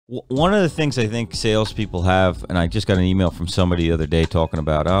One of the things I think salespeople have, and I just got an email from somebody the other day talking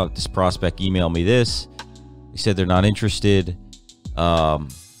about, oh, this prospect emailed me this. They said they're not interested.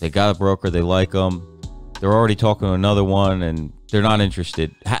 They got a broker, they like them. They're already talking to another one, and they're not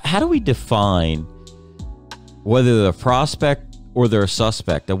interested. How do we define whether they're a prospect or they're a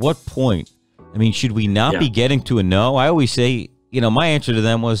suspect? At what point? I mean, should we not be getting to a no? I always say, my answer to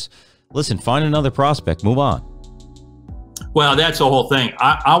them was, listen, find another prospect, move on. Well, that's the whole thing.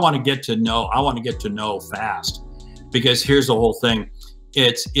 I want to get to know. I want to get to know fast, because here's the whole thing.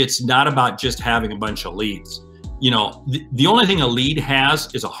 It's not about just having a bunch of leads. The only thing a lead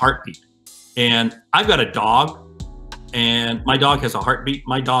has is a heartbeat. And I've got a dog, and my dog has a heartbeat.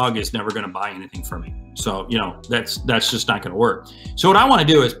 My dog is never going to buy anything from me. So, that's just not going to work. So what I want to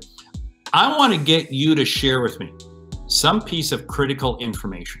do is I want to get you to share with me some piece of critical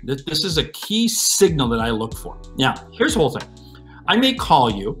information. This is a key signal that I look for. Now, here's the whole thing. I may call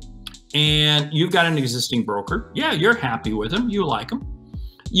you, and you've got an existing broker. Yeah, you're happy with them. You like them.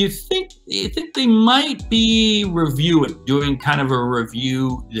 You think they might be doing kind of a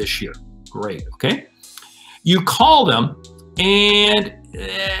review this year. Great, okay? You call them, and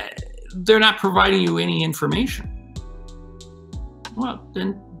they're not providing you any information. Well,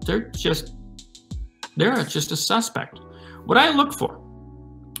 then they're just a suspect. What I look for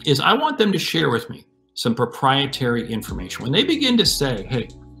is I want them to share with me some proprietary information. When they begin to say, hey,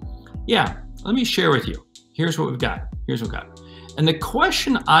 yeah, let me share with you. Here's what we've got. Here's what we've got. And the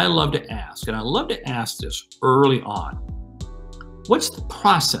question I love to ask, and I love to ask this early on, what's the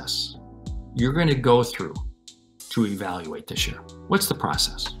process you're going to go through to evaluate this year? What's the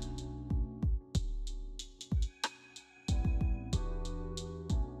process?